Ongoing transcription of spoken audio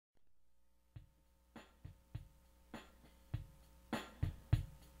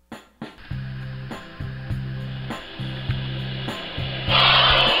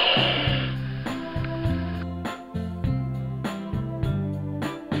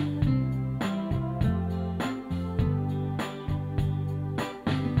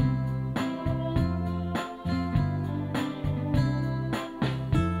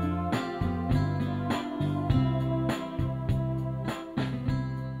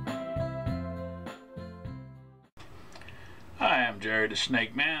Jerry the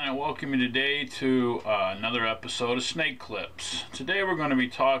Snake Man. I welcome you today to another episode of Snake Clips. Today we're going to be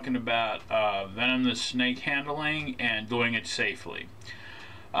talking about venomous snake handling and doing it safely.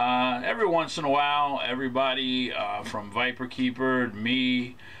 Every once in a while, everybody from Viper Keeper,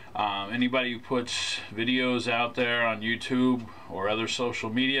 me, anybody who puts videos out there on YouTube or other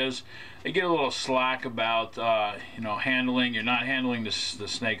social medias, they get a little slack about handling. You're not handling the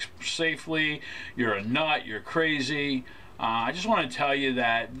snakes safely. You're a nut. You're crazy. I just want to tell you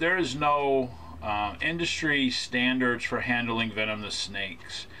that there is no industry standards for handling venomous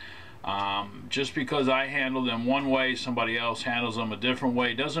snakes. Just because I handle them one way, somebody else handles them a different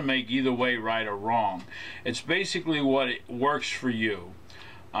way, doesn't make either way right or wrong. It's basically what works for you.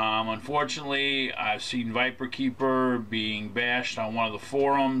 Unfortunately, I've seen Viper Keeper being bashed on one of the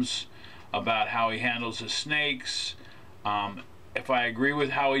forums about how he handles his snakes. If I agree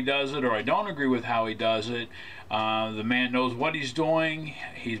with how he does it or I don't agree with how he does it, the man knows what he's doing.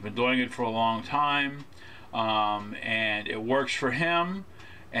 He's been doing it for a long time, and it works for him.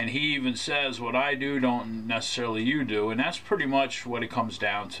 And he even says, what I do don't necessarily you do, and that's pretty much what it comes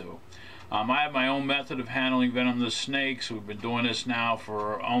down to. I have my own method of handling venomous snakes. We've been doing this now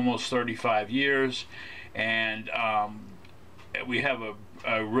for almost 35 years, and we have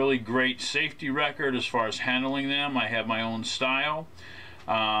a really great safety record as far as handling them. I have my own style.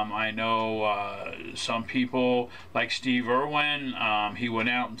 I know some people like Steve Irwin. He went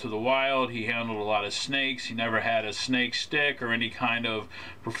out into the wild. He handled a lot of snakes. He never had a snake stick or any kind of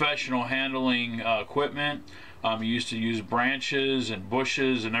professional handling equipment. He used to use branches and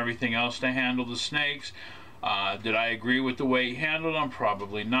bushes and everything else to handle the snakes. Did I agree with the way he handled them?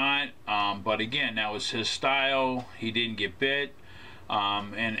 Probably not. But again, that was his style. He didn't get bit.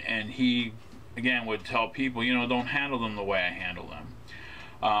 And he, again, would tell people, don't handle them the way I handle them.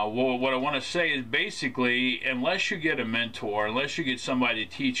 Well, what I want to say is basically, unless you get a mentor, unless you get somebody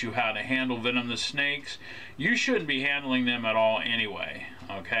to teach you how to handle venomous snakes, you shouldn't be handling them at all anyway.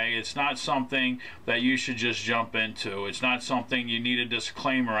 Okay, it's not something that you should just jump into. It's not something you need a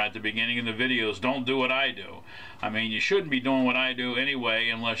disclaimer at the beginning of the videos. Don't do what I do. I mean, you shouldn't be doing what I do anyway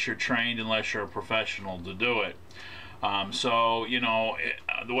unless you're trained, unless you're a professional to do it.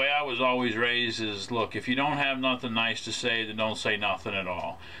 The way I was always raised is, look, if you don't have nothing nice to say, then don't say nothing at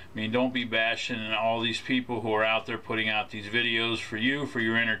all. I mean, don't be bashing all these people who are out there putting out these videos for you, for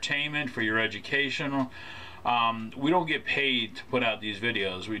your entertainment, for your education. We don't get paid to put out these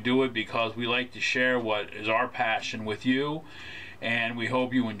videos. We do it because we like to share what is our passion with you, and we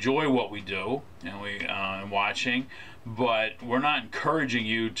hope you enjoy what we do and watching, but we're not encouraging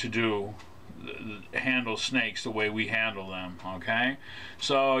you to handle snakes the way we handle them. Okay,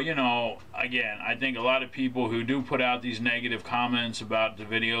 so again, I think a lot of people who do put out these negative comments about the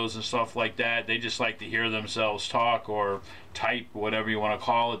videos and stuff like that, they just like to hear themselves talk or type, whatever you want to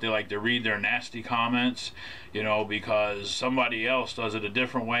call it. They like to read their nasty comments, because somebody else does it a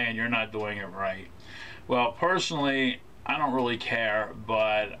different way and you're not doing it right. Well, personally, I don't really care,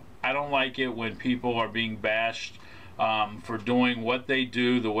 but I don't like it when people are being bashed for doing what they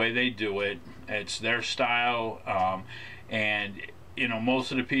do the way they do it. It's their style, and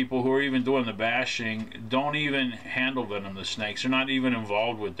most of the people who are even doing the bashing don't even handle venomous snakes. They're not even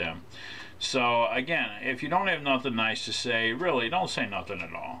involved with them. So again, if you don't have nothing nice to say, really don't say nothing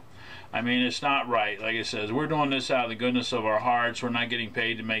at all. I mean, it's not right. Like I said, we're doing this out of the goodness of our hearts. We're not getting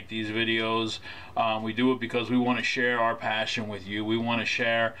paid to make these videos. We do it because we want to share our passion with you. We want to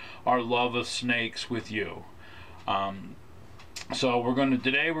share our love of snakes with you. So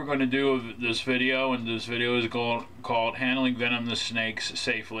today we're going to do this video, and this video is called Handling Venomous Snakes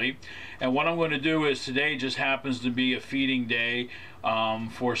Safely. And what I'm going to do is, today just happens to be a feeding day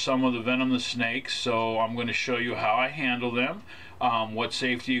for some of the venomous snakes, so I'm going to show you how I handle them, what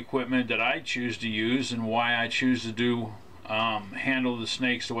safety equipment that I choose to use, and why I choose to handle the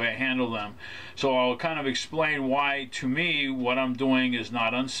snakes the way I handle them. So I'll kind of explain why, to me, what I'm doing is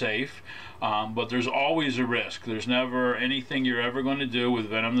not unsafe, but there's always a risk. There's never anything you're ever going to do with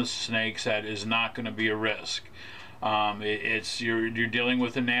venomous snakes that is not going to be a risk. You're dealing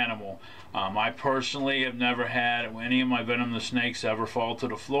with an animal. I personally have never had any of my venomous snakes ever fall to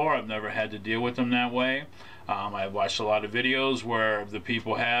the floor. I've never had to deal with them that way. I've watched a lot of videos where the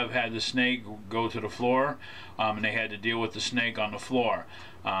people have had the snake go to the floor, and they had to deal with the snake on the floor.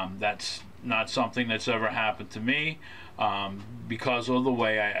 That's not something that's ever happened to me, because of the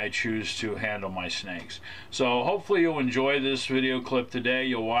way I choose to handle my snakes. So hopefully you'll enjoy this video clip today.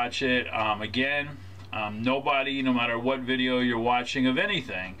 You'll watch it. Again, nobody, no matter what video you're watching of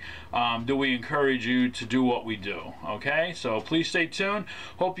anything, do we encourage you to do what we do. Okay, so please stay tuned.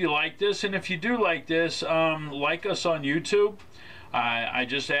 Hope you like this, and if you do like this, like us on YouTube. I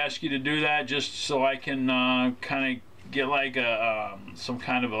just ask you to do that just so I can kind of get like some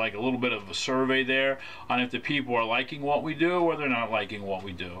kind of like a little bit of a survey there on if the people are liking what we do or they're not liking what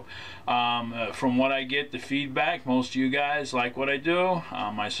we do. From what I get, the feedback, most of you guys like what I do.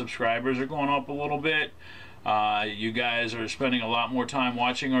 My subscribers are going up a little bit. You guys are spending a lot more time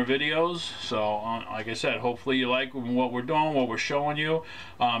watching our videos, so like I said, hopefully you like what we're doing, what we're showing you.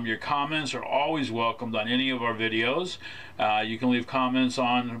 Your comments are always welcomed on any of our videos. You can leave comments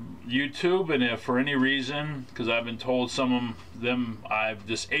on YouTube, and if for any reason, because I've been told some of them I've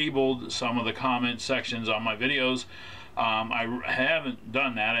disabled some of the comment sections on my videos, I haven't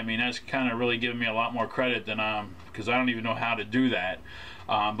done that. I mean, that's kind of really giving me a lot more credit than because I don't even know how to do that.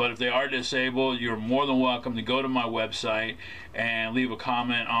 But if they are disabled, you're more than welcome to go to my website and leave a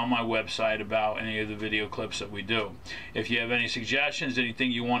comment on my website about any of the video clips that we do. If you have any suggestions,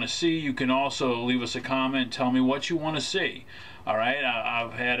 anything you want to see, you can also leave us a comment and tell me what you want to see. Alright,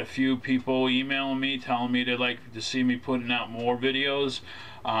 I've had a few people emailing me telling me they'd like to see me putting out more videos.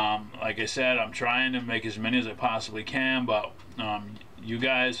 Like I said, I'm trying to make as many as I possibly can, but you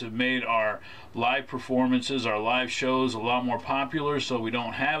guys have made our live performances, our live shows a lot more popular, so we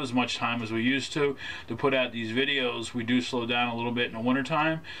don't have as much time as we used to put out these videos. We do slow down a little bit in the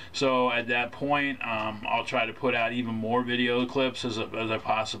wintertime, so at that point I'll try to put out even more video clips as I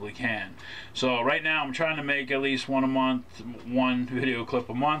possibly can. So right now I'm trying to make at least one a month, one video clip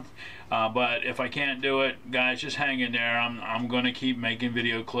a month, but if I can't do it, guys, just hang in there. I'm going to keep making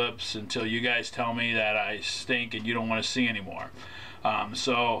video clips until you guys tell me that I stink and you don't want to see anymore.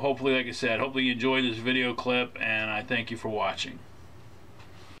 So hopefully, like I said, hopefully you enjoyed this video clip, and I thank you for watching.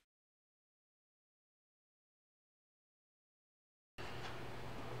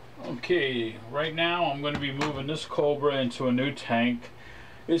 Okay, right now I'm going to be moving this Cobra into a new tank.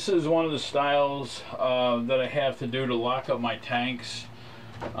 This is one of the styles that I have to do to lock up my tanks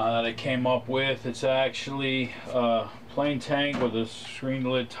that I came up with. It's actually a plain tank with a screen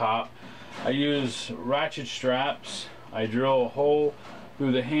lid top. I use ratchet straps. I drill a hole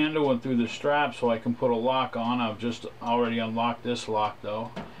through the handle and through the strap so I can put a lock on. I've just already unlocked this lock though.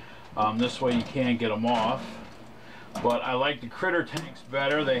 This way you can't get them off. But I like the Critter tanks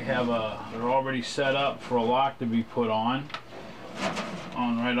better. They're already set up for a lock to be put on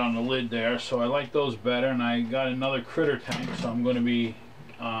right on the lid there. So I like those better, and I got another Critter tank, so I'm going to be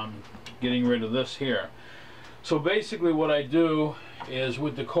getting rid of this here. So basically what I do is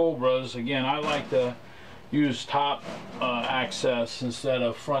with the Cobras, again, I like to use top access instead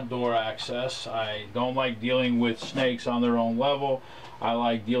of front door access. I don't like dealing with snakes on their own level. I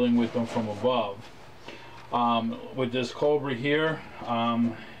like dealing with them from above. With this Cobra here,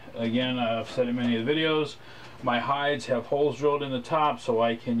 again, I've said in many of the videos, my hides have holes drilled in the top so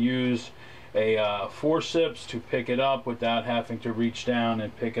I can use a forceps to pick it up without having to reach down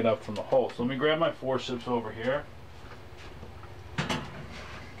and pick it up from the hole. So let me grab my forceps over here.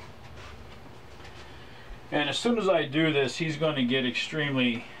 And as soon as I do this, he's going to get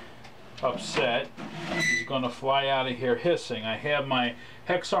extremely upset. He's going to fly out of here hissing. I have my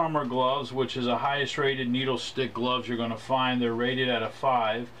Hex Armor gloves, which is the highest rated needle stick gloves you're going to find. They're rated at a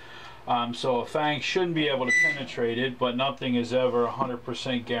 5. So a fang shouldn't be able to penetrate it, but nothing is ever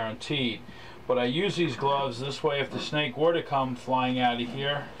 100% guaranteed. But I use these gloves this way. If the snake were to come flying out of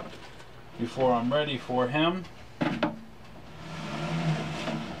here before I'm ready for him,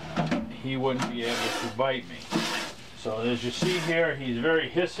 he wouldn't be able to bite me. So as you see here, he's very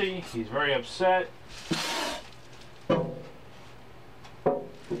hissy, he's very upset.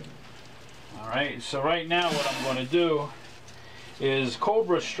 Alright, so right now what I'm going to do is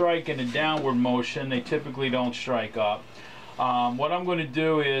Cobras strike in a downward motion. They typically don't strike up. What I'm going to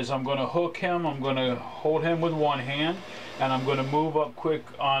do is I'm going to hook him, I'm going to hold him with one hand, and I'm going to move up quick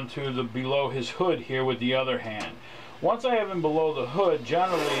onto the below his hood here with the other hand. Once I have him below the hood,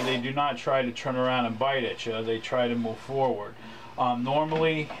 generally they do not try to turn around and bite at you. They try to move forward.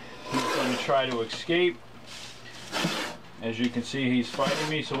 Normally he's going to try to escape. As you can see, he's fighting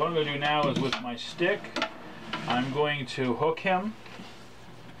me. So what I'm going to do now is with my stick, I'm going to hook him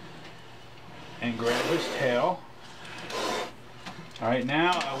and grab his tail. Alright,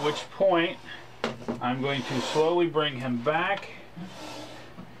 now at which point I'm going to slowly bring him back,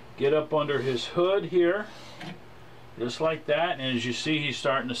 get up under his hood here, just like that, and as you see, he's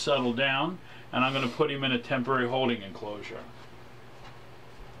starting to settle down, and I'm going to put him in a temporary holding enclosure.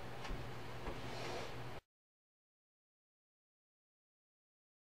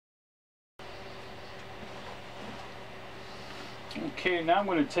 Okay, now I'm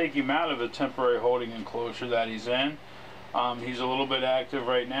going to take him out of the temporary holding enclosure that he's in. He's a little bit active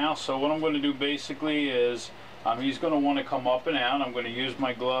right now, so what I'm going to do basically is He's going to want to come up and out. I'm going to use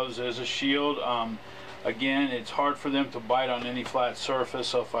my gloves as a shield. Again, it's hard for them to bite on any flat surface,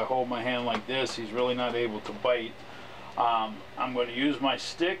 so if I hold my hand like this, he's really not able to bite. I'm going to use my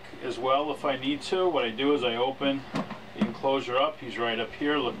stick as well if I need to. What I do is I open the enclosure up. He's right up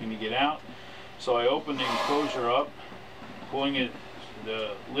here looking to get out. So I open the enclosure up, pulling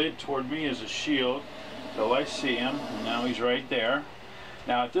the lid toward me as a shield till I see him, and now he's right there.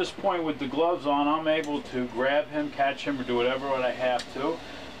 Now at this point with the gloves on, I'm able to grab him, catch him, or do whatever I have to.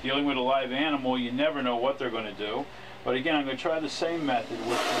 Dealing with a live animal, you never know what they're going to do. But again, I'm going to try the same method,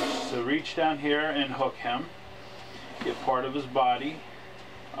 which is to reach down here and hook him, get part of his body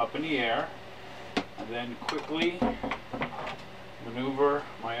up in the air, and then quickly maneuver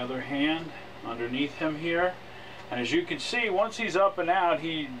my other hand underneath him here. And as you can see, once he's up and out,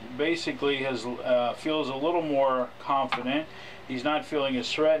 he basically feels a little more confident. He's not feeling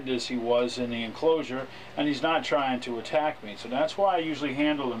as threatened as he was in the enclosure, and he's not trying to attack me. So that's why I usually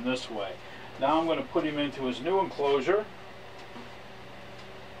handle him this way. Now I'm going to put him into his new enclosure.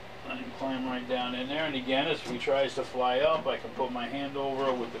 I can climb right down in there, and again, if he tries to fly up, I can put my hand over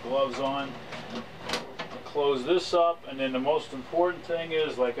it with the gloves on, close this up, and then the most important thing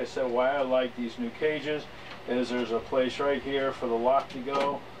is, like I said, why I like these new cages, is there's a place right here for the lock to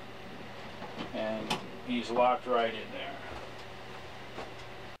go, and he's locked right in there.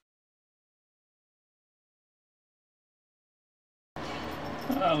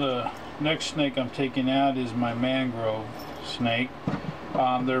 Now the next snake I'm taking out is my mangrove snake.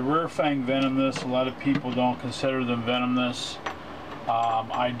 They're rear fang venomous. A lot of people don't consider them venomous.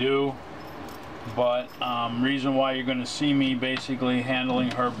 I do, but reason why you're going to see me basically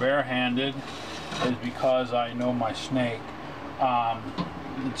handling her barehanded is because I know my snake.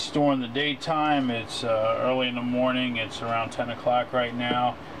 It's during the daytime, it's early in the morning, it's around 10 o'clock right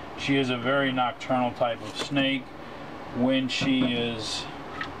now. She is a very nocturnal type of snake. When she is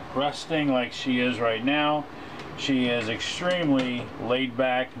resting like she is right now, she is extremely laid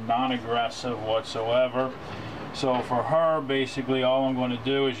back, non-aggressive whatsoever. So for her, basically all I'm going to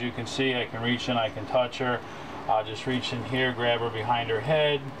do, as you can see, I can reach in, I can touch her. I'll just reach in here, grab her behind her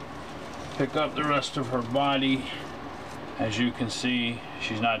head, pick up the rest of her body. As you can see,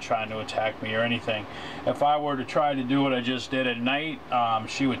 she's not trying to attack me or anything. If I were to try to do what I just did at night,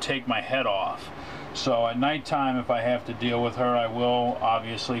 she would take my head off. So at nighttime, if I have to deal with her, I will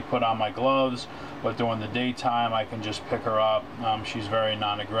obviously put on my gloves, but during the daytime I can just pick her up. She's very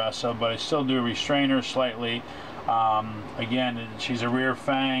non-aggressive, but I still do restrain her slightly. Again, she's a rear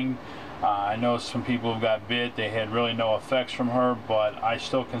fang. I know some people who got bit, they had really no effects from her, but I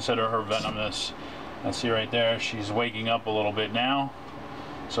still consider her venomous. And see right there, she's waking up a little bit now.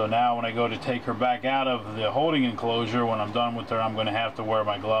 So now when I go to take her back out of the holding enclosure, when I'm done with her, I'm going to have to wear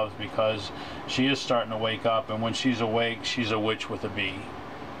my gloves because she is starting to wake up, and when she's awake, she's a witch with a bee.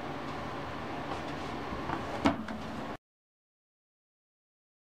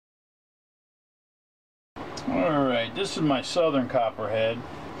 Alright, this is my southern copperhead,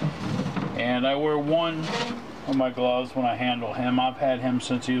 and I wear one of my gloves when I handle him. I've had him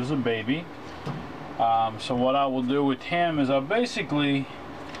since he was a baby. So what I will do with him is I'll basically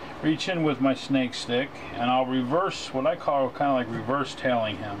reach in with my snake stick and I'll reverse, what I call kind of like reverse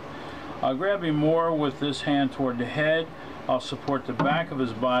tailing him. I'll grab him more with this hand toward the head. I'll support the back of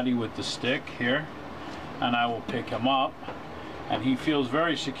his body with the stick here, and I will pick him up. And he feels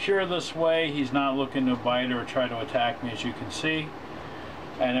very secure this way. He's not looking to bite or try to attack me, as you can see.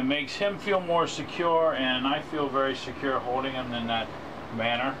 And it makes him feel more secure, and I feel very secure holding him in that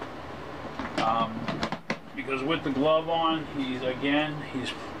manner. Because with the glove on,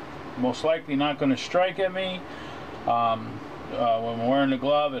 he's most likely not going to strike at me. When I'm wearing the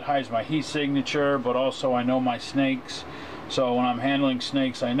glove, it hides my heat signature, but also I know my snakes. So when I'm handling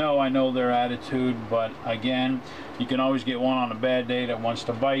snakes, I know their attitude, but again, you can always get one on a bad day that wants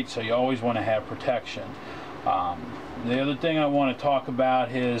to bite, so you always want to have protection. The other thing I want to talk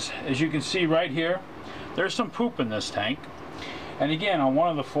about is, as you can see right here, there's some poop in this tank. And again, on one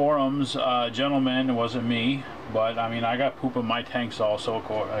of the forums, gentleman, it wasn't me, but I mean, I got poop in my tanks also,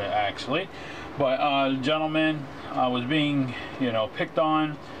 actually. But gentleman was being, picked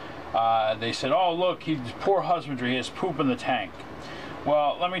on. They said, "Oh, look, he's poor husbandry. He has poop in the tank."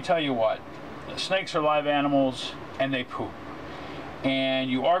 Well, let me tell you what. Snakes are live animals, and they poop.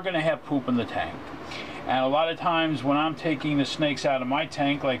 And you are going to have poop in the tank. And a lot of times when I'm taking the snakes out of my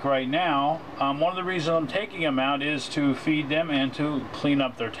tank, like right now, one of the reasons I'm taking them out is to feed them and to clean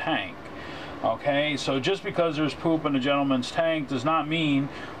up their tank. Okay, so just because there's poop in a gentleman's tank does not mean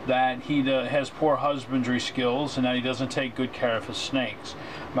that he has poor husbandry skills and that he doesn't take good care of his snakes.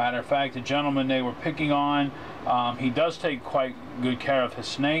 Matter of fact, the gentleman they were picking on, he does take quite good care of his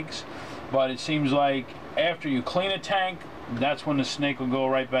snakes, but it seems like after you clean a tank, that's when the snake will go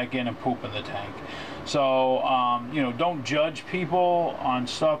right back in and poop in the tank. So, you know, don't judge people on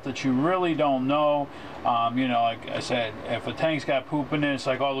stuff that you really don't know. You know, like I said, if a tank's got poop in it, it's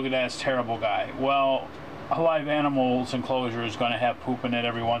like, oh, look at that, it's a terrible guy. Well, a live animal's enclosure is going to have poop in it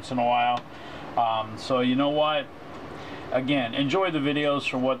every once in a while. So, you know what? Again, enjoy the videos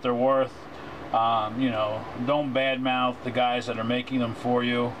for what they're worth. You know, don't badmouth the guys that are making them for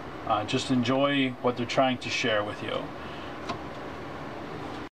you. Just enjoy what they're trying to share with you.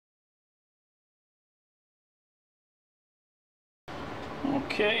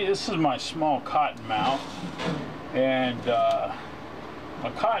 Okay, this is my small cottonmouth, and a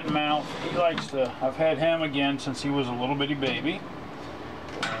cottonmouth, he likes to, I've had him again since he was a little bitty baby,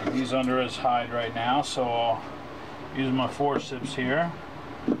 and he's under his hide right now, so I'll use my forceps here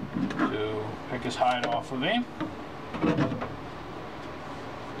to pick his hide off of him.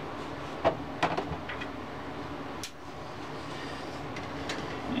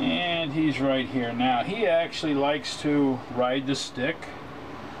 And he's right here. Now, he actually likes to ride the stick.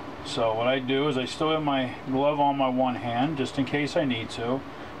 So what I do is I still have my glove on my one hand, just in case I need to.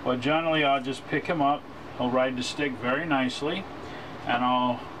 But generally, I'll just pick him up. He'll ride the stick very nicely. And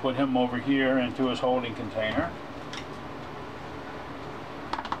I'll put him over here into his holding container.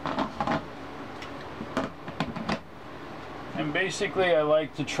 And basically, I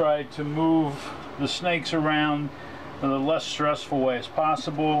like to try to move the snakes around in the less stressful way as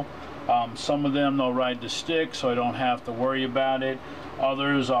possible. Some of them they'll ride the stick so I don't have to worry about it.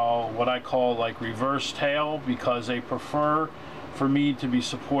 Others I'll what I call like reverse tail, because they prefer for me to be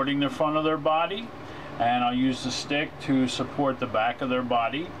supporting the front of their body, and I'll use the stick to support the back of their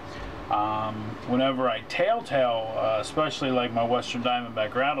body. Whenever I tail, especially like my Western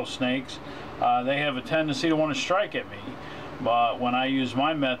Diamondback rattlesnakes, they have a tendency to want to strike at me. But when I use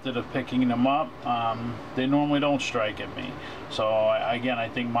my method of picking them up, they normally don't strike at me. So again, I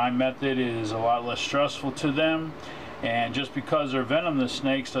think my method is a lot less stressful to them. And just because they're venomous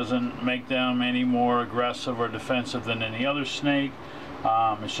snakes doesn't make them any more aggressive or defensive than any other snake.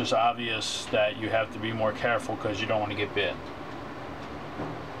 It's just obvious that you have to be more careful because you don't want to get bit.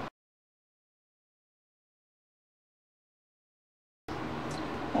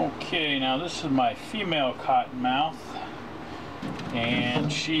 Okay, now this is my female cottonmouth,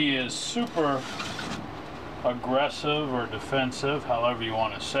 and she is super aggressive or defensive, however you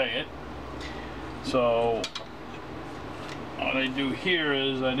want to say it. So what I do here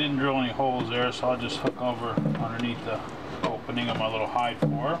is I didn't drill any holes there, so I'll just hook over underneath the opening of my little hide for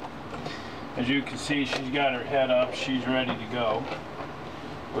her. As you can see, she's got her head up, she's ready to go,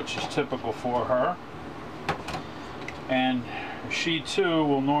 which is typical for her. And she too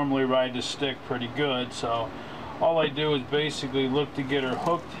will normally ride the stick pretty good, so all I do is basically look to get her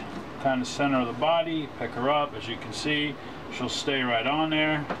hooked kind of center of the body, pick her up. As you can see, she'll stay right on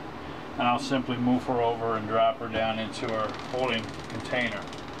there, and I'll simply move her over and drop her down into her holding container.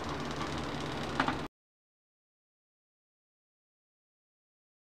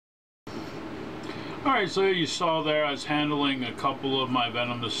 Alright, so you saw there I was handling a couple of my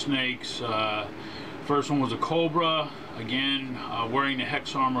venomous snakes. First one was a cobra. Again, wearing the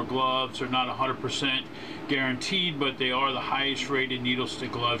hex armor gloves. They're not 100% guaranteed, but they are the highest rated needle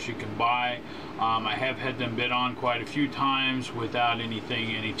stick gloves you can buy. I have had them bit on quite a few times without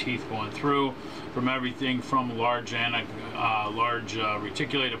any teeth going through, from everything from large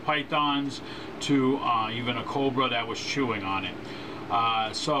reticulated pythons to even a cobra that was chewing on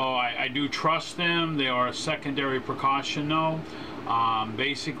it. So I do trust them. They are a secondary precaution though.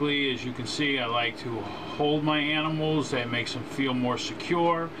 Basically, as you can see, I like to hold my animals. That makes them feel more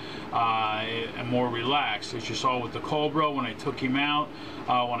secure and more relaxed. As you saw with the cobra, when I took him out,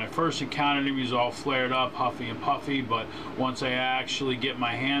 when I first encountered him, he was all flared up, huffy and puffy, but once I actually get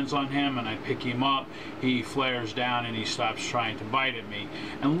my hands on him and I pick him up, he flares down and he stops trying to bite at me.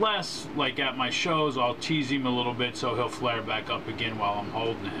 Unless, like at my shows, I'll tease him a little bit so he'll flare back up again while I'm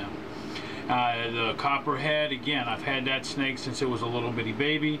holding him. The copperhead, again, I've had that snake since it was a little bitty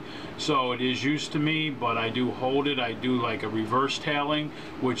baby, so it is used to me, but I do hold it. I do like a reverse tailing,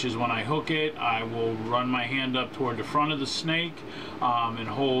 which is when I hook it, I will run my hand up toward the front of the snake and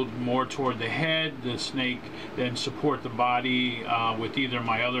hold more toward the head. The snake then support the body with either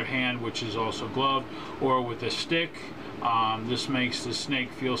my other hand, which is also gloved, or with a stick. This makes the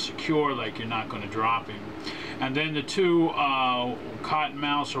snake feel secure, like you're not going to drop him. And then the two cotton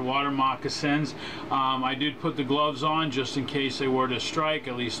mouse or water moccasins, I did put the gloves on just in case they were to strike,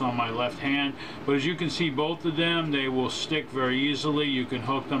 at least on my left hand. But as you can see, both of them, they will stick very easily. You can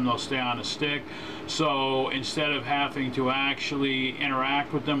hook them, they'll stay on a stick. So instead of having to actually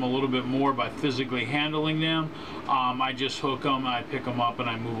interact with them a little bit more by physically handling them, I just hook them, I pick them up, and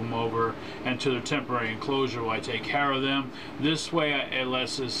I move them over into their temporary enclosure while I take care of them. This way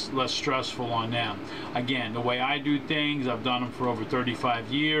it's less stressful on them. Again, the way I do things, I've done them for over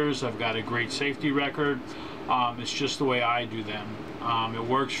 35 years. I've got a great safety record. It's just the way I do them. It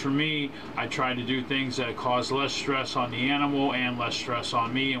works for me. I try to do things that cause less stress on the animal and less stress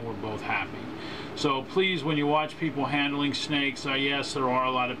on me, and we're both happy. So please, when you watch people handling snakes, yes, there are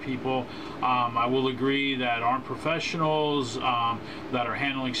a lot of people, I will agree, that aren't professionals, that are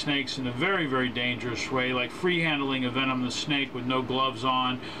handling snakes in a very, very dangerous way, like free handling a venomous snake with no gloves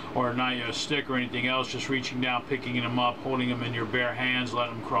on, or not a stick or anything else, just reaching down, picking them up, holding them in your bare hands,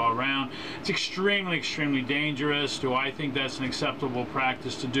 letting them crawl around. It's extremely, extremely dangerous. Do I think that's an acceptable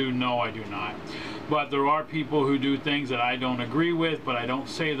practice to do? No, I do not. But there are people who do things that I don't agree with, but I don't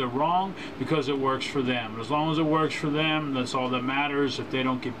say they're wrong because it works for them. As long as it works for them, that's all that matters. If they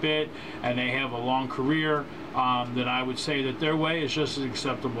don't get bit and they have a long career, then I would say that their way is just as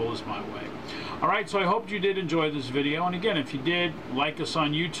acceptable as my way. Alright, so I hope you did enjoy this video. And again, if you did, like us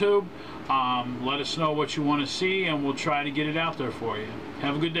on YouTube. Let us know what you want to see, and we'll try to get it out there for you.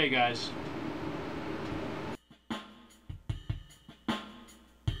 Have a good day, guys.